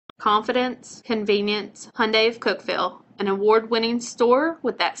Confidence, convenience, Hyundai of Cookeville, an award-winning store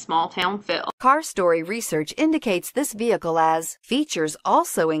with that small-town feel. Car Story research indicates this vehicle as features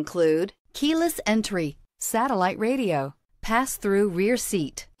also include keyless entry, satellite radio, pass-through rear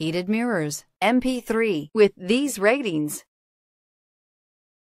seat, heated mirrors, MP3. With these ratings,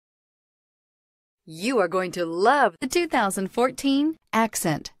 you are going to love the 2014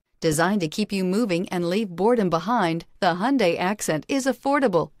 Accent. Designed to keep you moving and leave boredom behind, the Hyundai Accent is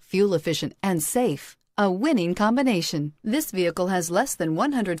affordable, fuel-efficient, and safe. A winning combination. This vehicle has less than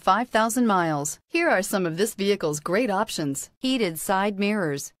 105,000 miles. Here are some of this vehicle's great options: heated side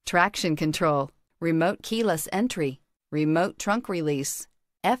mirrors, traction control, remote keyless entry, remote trunk release,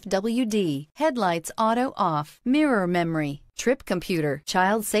 FWD, headlights auto off, mirror memory, trip computer,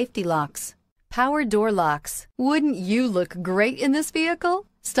 child safety locks, power door locks. Wouldn't you look great in this vehicle?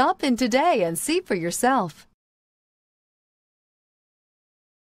 Stop in today and see for yourself.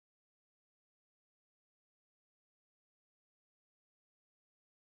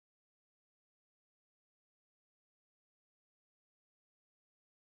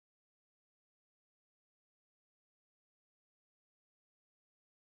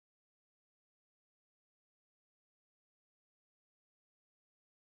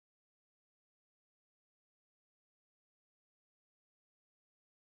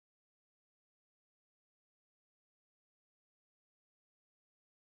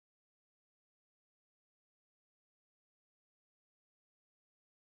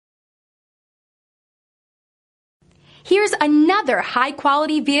 Here's another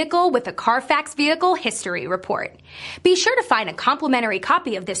high-quality vehicle with a Carfax Vehicle History Report. Be sure to find a complimentary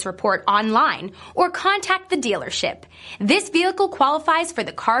copy of this report online or contact the dealership. This vehicle qualifies for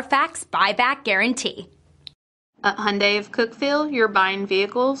the Carfax Buyback Guarantee. At Hyundai of Cookeville, you're buying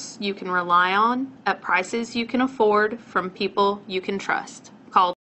vehicles you can rely on at prices you can afford from people you can trust. Call